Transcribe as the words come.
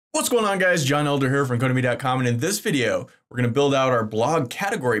What's going on, guys? John Elder here from Codemy.com, and in this video, we're going to build out our blog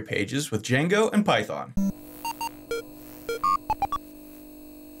category pages with Django and Python.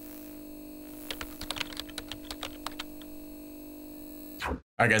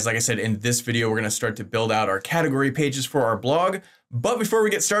 Alright guys, like I said, in this video, we're going to start to build out our category pages for our blog. But before we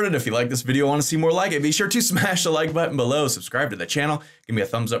get started, if you like this video and want to see more like it, be sure to smash the like button below, subscribe to the channel, give me a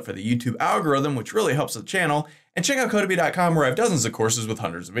thumbs up for the YouTube algorithm, which really helps the channel, and check out Codemy.com, where I have dozens of courses with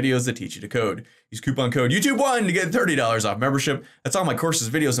hundreds of videos that teach you to code. Use coupon code YouTube1 to get $30 off membership. That's all my courses,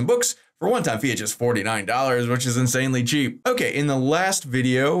 videos, and books for a one-time fee at just $49, which is insanely cheap. Okay, in the last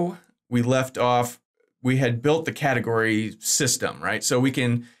video, we left off, we had built the category system, right? So we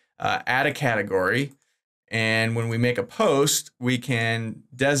can add a category, and when we make a post, we can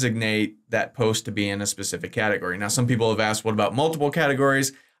designate that post to be in a specific category. Now, some people have asked, what about multiple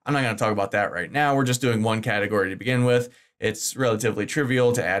categories? I'm not going to talk about that right now. We're just doing one category to begin with. It's relatively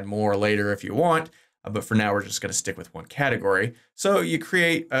trivial to add more later if you want, but for now, we're just going to stick with one category. So you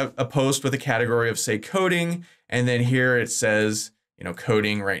create a post with a category of, say, coding, and then here it says, you know,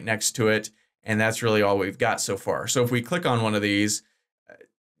 coding right next to it. And that's really all we've got so far. So if we click on one of these,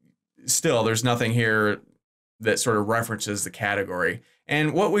 still there's nothing here that sort of references the category.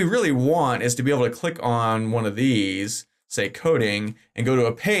 And what we really want is to be able to click on one of these, say coding, and go to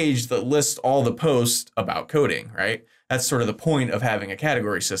a page that lists all the posts about coding, right? That's sort of the point of having a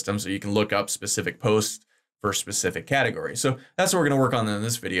category system, so you can look up specific posts for specific categories. So that's what we're going to work on in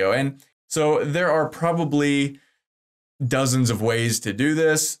this video. And so there are probably dozens of ways to do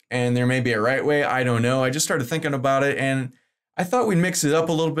this, and there may be a right way. I don't know. I just started thinking about it, and I thought we'd mix it up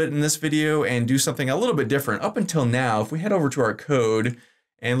a little bit in this video and do something a little bit different. Up until now, if we head over to our code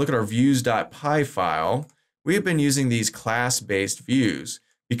and look at our views.py file, we have been using these class-based views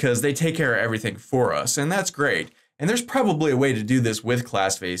because they take care of everything for us, and that's great. And there's probably a way to do this with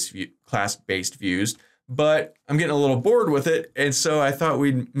class-based views, but I'm getting a little bored with it, and so I thought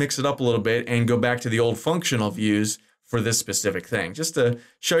we'd mix it up a little bit and go back to the old functional views for this specific thing, just to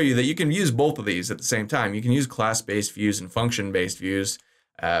show you that you can use both of these at the same time. You can use class-based views and function-based views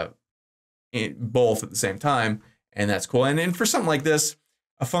both at the same time, and that's cool. And for something like this,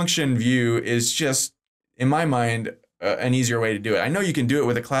 a function view is just, in my mind, an easier way to do it. I know you can do it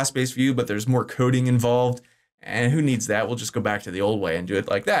with a class-based view, but there's more coding involved, and who needs that? We'll just go back to the old way and do it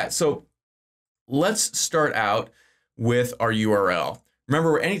like that. So let's start out with our URL.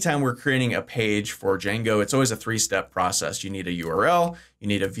 Remember, anytime we're creating a page for Django, it's always a three-step process. You need a URL, you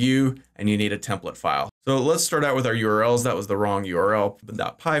need a view, and you need a template file. So let's start out with our URLs. That was the wrong URL.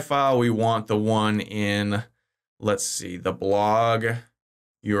 The .py file, we want the one in, let's see, the blog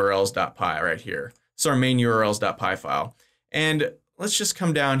urls.py right here. So our main urls.py file. And let's just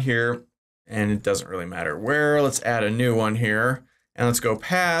come down here, and it doesn't really matter where. Let's add a new one here, and let's go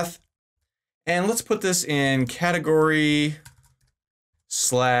path, and let's put this in category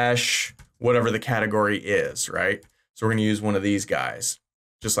 / whatever the category is, right? So we're going to use one of these guys,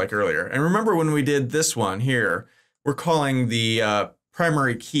 just like earlier. And remember when we did this one here, we're calling the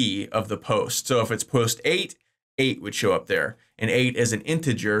primary key of the post. So if it's post 8, 8 would show up there. And 8 is an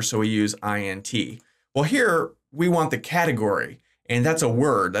integer, so we use int. Well, here we want the category, and that's a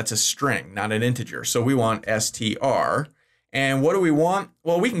word, that's a string, not an integer. So we want str. And what do we want?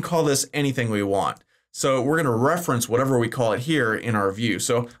 Well, we can call this anything we want. So we're going to reference whatever we call it here in our view.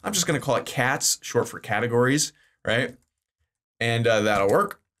 So I'm just going to call it cats, short for categories, right? And that'll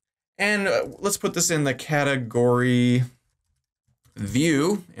work. And let's put this in the category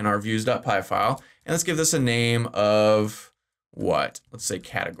view in our views.py file. And let's give this a name of what? Let's say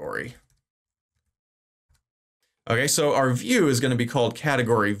category. Okay, so our view is going to be called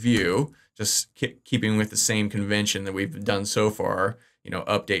category view, just keeping with the same convention that we've done so far. You know,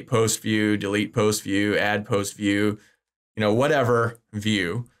 update post view, delete post view, add post view, you know, whatever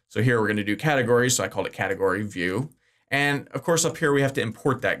view. So here we're going to do categories, so I called it category view. And of course up here we have to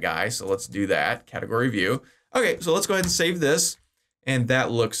import that guy, so let's do that, category view. Okay, so let's go ahead and save this, and that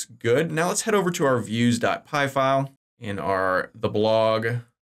looks good. Now let's head over to our views.py file in the blog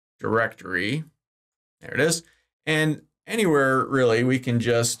directory. There it is. And anywhere really we can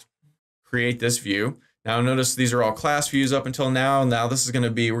just create this view. Now notice these are all class views up until now. Now this is going to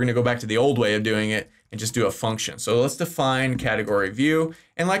be, we're going to go back to the old way of doing it and just do a function. So let's define category view.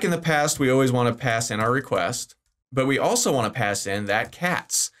 And like in the past, we always want to pass in our request, but we also want to pass in that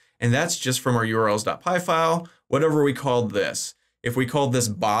cats. And that's just from our urls.py file, whatever we called this. If we called this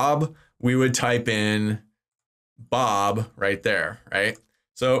Bob, we would type in Bob right there, right?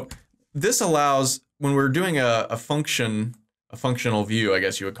 So this allows, when we're doing a functional view, I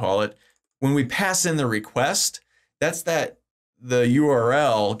guess you would call it, when we pass in the request, that's the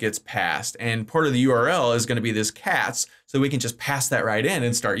URL gets passed, and part of the URL is going to be this cats, so we can just pass that right in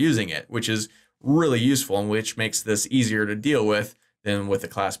and start using it, which is really useful and which makes this easier to deal with than with the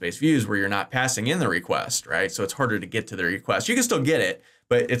class-based views where you're not passing in the request, right? So it's harder to get to the request. You can still get it,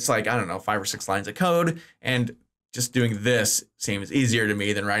 but it's like, I don't know, 5 or 6 lines of code, and just doing this seems easier to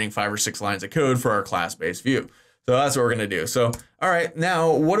me than writing 5 or 6 lines of code for our class-based view. So that's what we're going to do. So, all right,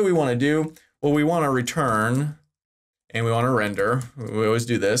 now what do we want to do? Well, we want to return and we want to render. We always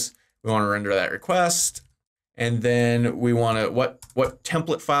do this. We want to render that request. And then we want to, what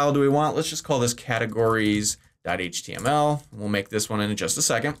template file do we want? Let's just call this categories.html. We'll make this one in just a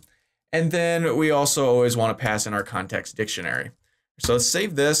second. And then we also always want to pass in our context dictionary. So let's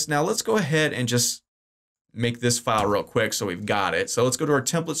save this. Now let's go ahead and just make this file real quick so we've got it. So let's go to our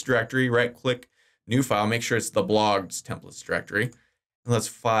templates directory, right click, new file, make sure it's the blog's templates directory. And let's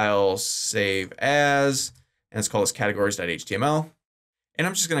file save as, and let's call this categories.html. And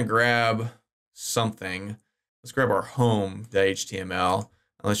I'm just going to grab something. Let's grab our home.html, and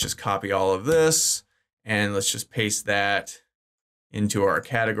let's just copy all of this, and let's just paste that into our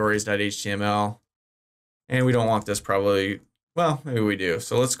categories.html. And we don't want this probably, well, maybe we do.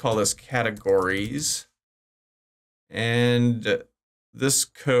 So let's call this categories. And this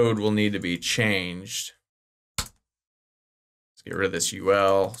code will need to be changed. Let's get rid of this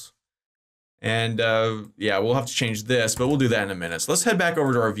UL. And yeah, we'll have to change this, but we'll do that in a minute. So let's head back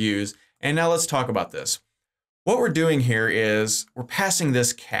over to our views, and now let's talk about this. What we're doing here is we're passing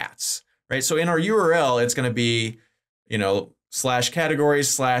this cats, right? So in our URL, it's going to be, you know,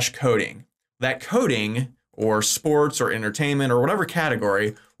 /categories/coding. That coding or sports or entertainment or whatever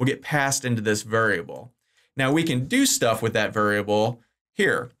category will get passed into this variable. Now we can do stuff with that variable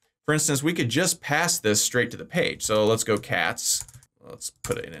here. For instance, we could just pass this straight to the page. So let's go cats. Let's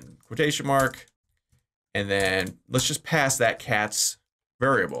put it in quotation mark. And then let's just pass that cats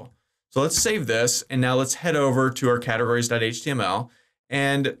variable. So let's save this, and now let's head over to our categories.html.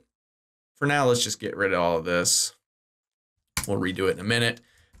 And for now, let's just get rid of all of this. We'll redo it in a minute.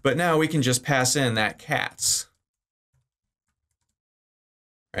 But now we can just pass in that cats.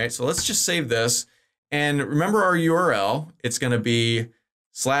 All right, so let's just save this. And remember our URL, it's going to be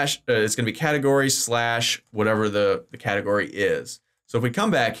categories / whatever the category is. So if we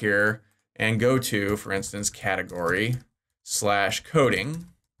come back here and go to, for instance, category / coding,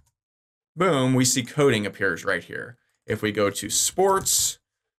 boom, we see coding appears right here. If we go to sports,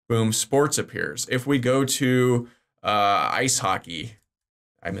 boom, sports appears. If we go to ice hockey,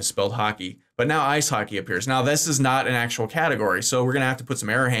 I misspelled hockey, but now ice hockey appears. Now this is not an actual category, so we're gonna have to put some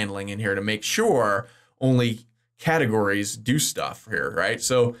error handling in here to make sure only categories do stuff here, right?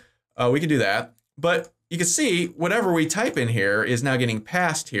 So we can do that, but you can see whatever we type in here is now getting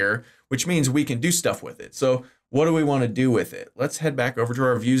passed here, which means we can do stuff with it. So what do we want to do with it? Let's head back over to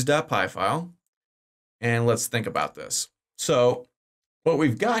our views.py file and let's think about this. So what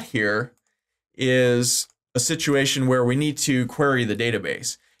we've got here is a situation where we need to query the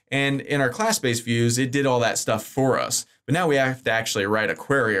database. And in our class-based views, it did all that stuff for us. But now we have to actually write a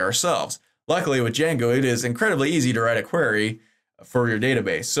query ourselves. Luckily with Django, it is incredibly easy to write a query for your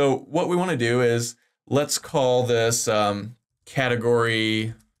database. So what we want to do is let's call this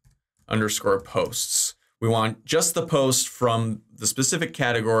category_posts. We want just the post from the specific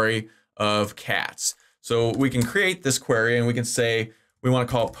category of cats. So we can create this query and we can say we want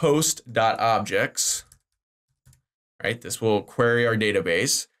to call post.objects. Right? This will query our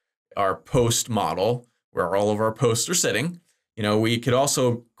database, our post model, where all of our posts are sitting. You know, we could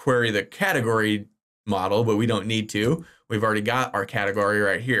also query the category model, but we don't need to. We've already got our category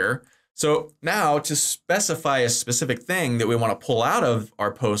right here. So now to specify a specific thing that we want to pull out of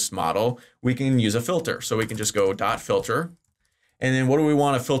our post model, we can use a filter. So we can just go .filter. And then what do we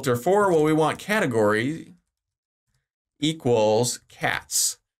want to filter for? Well, we want category equals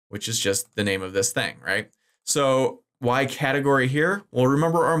cats, which is just the name of this thing, right? So why category here? Well,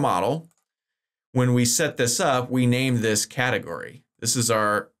 remember our model. When we set this up, we name this category. This is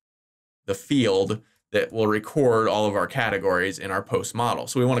the field that will record all of our categories in our post model.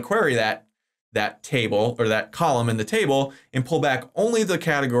 So we want to query that table or that column in the table and pull back only the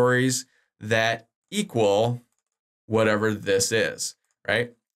categories that equal whatever this is,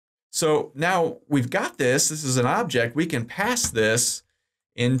 right? So now we've got this. This is an object. We can pass this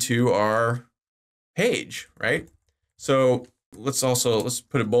into our page, right? So let's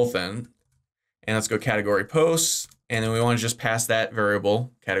put it both in, and let's go category posts, and then we want to just pass that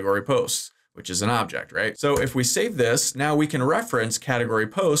variable category posts, which is an object, right? So if we save this, now we can reference category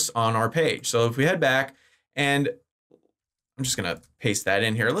posts on our page. So if we head back, and I'm just gonna paste that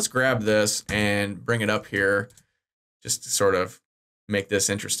in here. Let's grab this and bring it up here just to sort of make this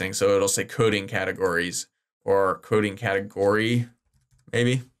interesting. So it'll say coding categories or coding category,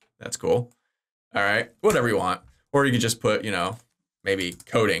 maybe. That's cool. All right, whatever you want. Or you could just put, you know, maybe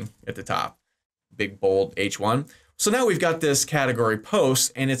coding at the top, big bold H1. So now we've got this category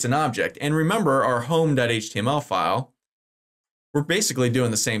post and it's an object. And remember our home.html file, we're basically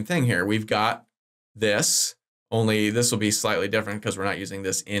doing the same thing here. We've got this, only this will be slightly different because we're not using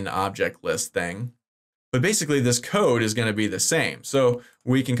this in object list thing. But basically this code is going to be the same. So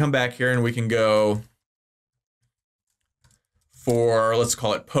we can come back here and we can go for, let's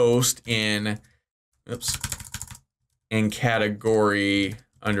call it post in, in category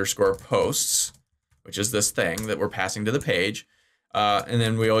underscore posts, which is this thing that we're passing to the page. And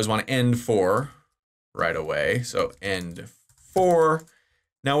then we always want to end for right away. So end for.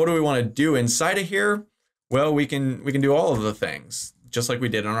 Now what do we want to do inside of here? Well, we can do all of the things just like we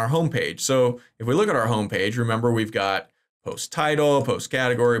did on our home page. So if we look at our home page, remember we've got post title, post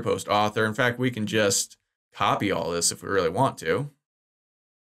category, post author. In fact, we can just copy all this if we really want to.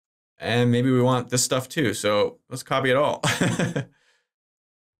 And maybe we want this stuff too. So let's copy it all.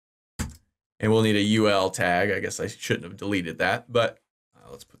 And we'll need a UL tag. I guess I shouldn't have deleted that, but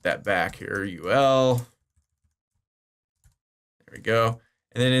let's put that back here, UL. There we go.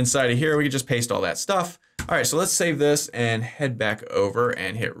 And then inside of here, we can just paste all that stuff. All right, so let's save this and head back over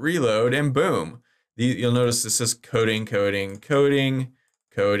and hit reload and boom. You'll notice this is coding, coding, coding,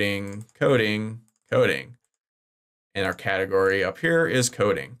 coding, coding, coding. And our category up here is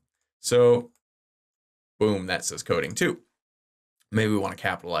coding. So boom, that says coding too. Maybe we want to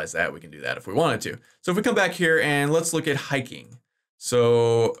capitalize that. We can do that if we wanted to. So if we come back here and let's look at hiking.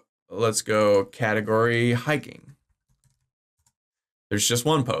 So let's go category hiking. There's just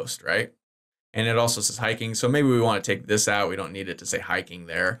one post, right? And it also says hiking. So maybe we want to take this out. We don't need it to say hiking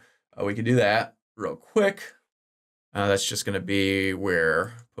there. We could do that real quick. That's just going to be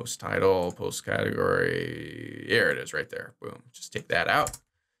where post title, post category. There it is right there. Boom. Just take that out.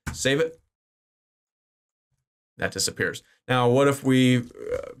 Save it. That disappears. Now, what if we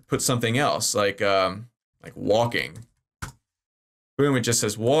put something else like walking? Boom, it just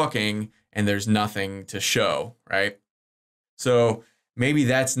says walking and there's nothing to show, right? So maybe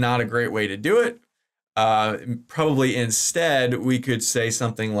that's not a great way to do it. Probably instead, we could say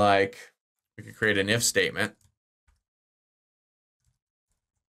something like, we could create an if statement.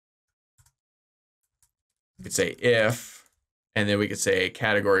 We could say if, and then we could say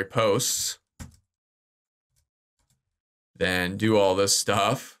category posts. Then do all this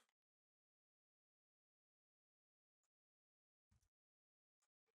stuff.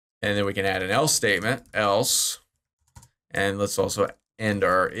 And then we can add an else statement, else. And let's also end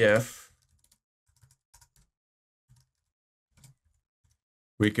our if.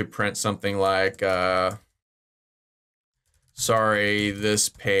 We could print something like, sorry, this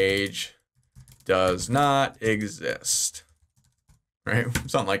page does not exist, right?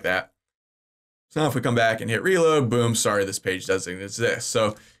 Something like that. So now if we come back and hit reload, boom, sorry, this page doesn't exist.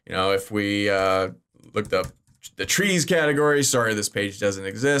 So, you know, if we looked up the trees category, sorry, this page doesn't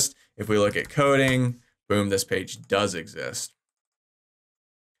exist. If we look at coding, boom, this page does exist.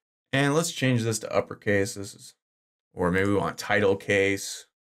 And let's change this to uppercase. This is, or maybe we want title case.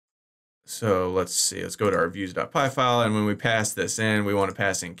 So let's see, let's go to our views.py file. And when we pass this in, we want to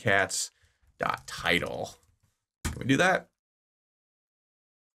pass in cats.title. Can we do that?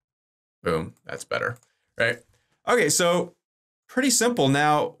 Boom, that's better, right? Okay, so pretty simple.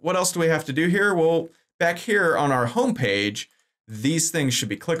 Now, what else do we have to do here? Well, back here on our home page, these things should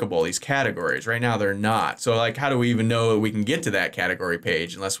be clickable, these categories. Right now, they're not. So like, how do we even know that we can get to that category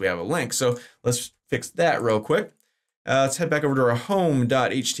page unless we have a link? So let's fix that real quick. Let's head back over to our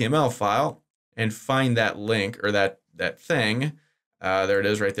home.html file and find that link or that thing. There it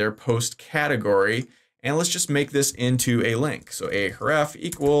is right there, post category. And let's just make this into a link. So a href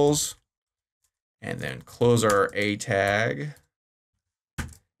equals, and then close our a tag.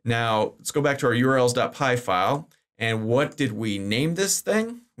 Now let's go back to our urls.py file. And what did we name this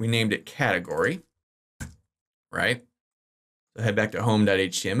thing? We named it category, right? So head back to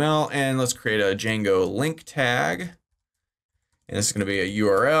home.html and let's create a Django link tag. And this is going to be a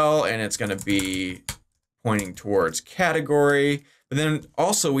URL and it's going to be pointing towards category. But then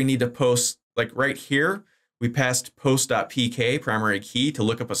also we need to post, like right here, we passed post.pk, primary key, to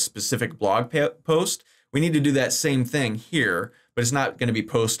look up a specific blog post. We need to do that same thing here, but it's not going to be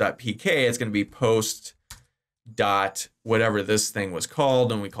post.pk. It's going to be post dot whatever this thing was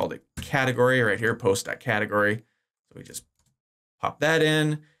called, and we called it category right here, post.category. So we just pop that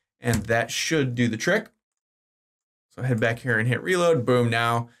in, and that should do the trick. So head back here and hit reload. Boom.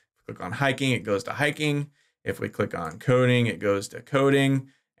 Now click on hiking, it goes to hiking. If we click on coding, it goes to coding,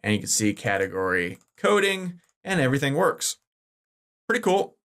 and you can see category coding, and everything works. Pretty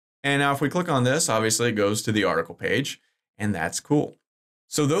cool. And now if we click on this, obviously it goes to the article page, and that's cool.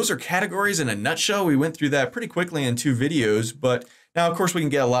 So those are categories in a nutshell. We went through that pretty quickly in 2 videos, but now of course we can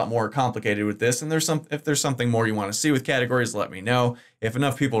get a lot more complicated with this. And if there's something more you want to see with categories, let me know. If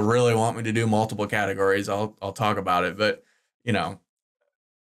enough people really want me to do multiple categories, I'll talk about it. But you know,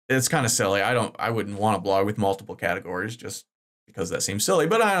 it's kind of silly. I wouldn't want to blog with multiple categories just because that seems silly,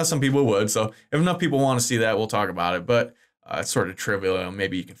 but I know some people would. So if enough people want to see that, we'll talk about it. But it's sort of trivial.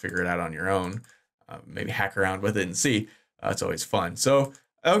 Maybe you can figure it out on your own. Maybe hack around with it and see. It's always fun. So,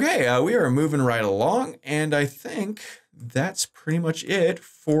 okay, we are moving right along, and I think that's pretty much it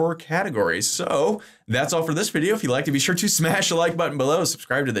for categories. So that's all for this video. If you liked it, be sure to smash the like button below,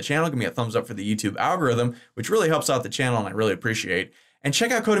 subscribe to the channel, give me a thumbs up for the YouTube algorithm, which really helps out the channel and I really appreciate. And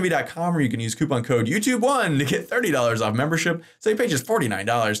check out Codemy.com where you can use coupon code YouTube1 to get $30 off membership. So you pay just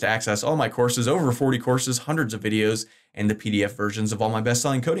 $49 to access all my courses, over 40 courses, hundreds of videos, and the PDF versions of all my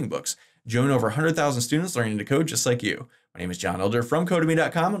best-selling coding books. Join over 100,000 students learning to code just like you. My name is John Elder from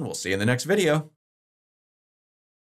Codemy.com, and we'll see you in the next video.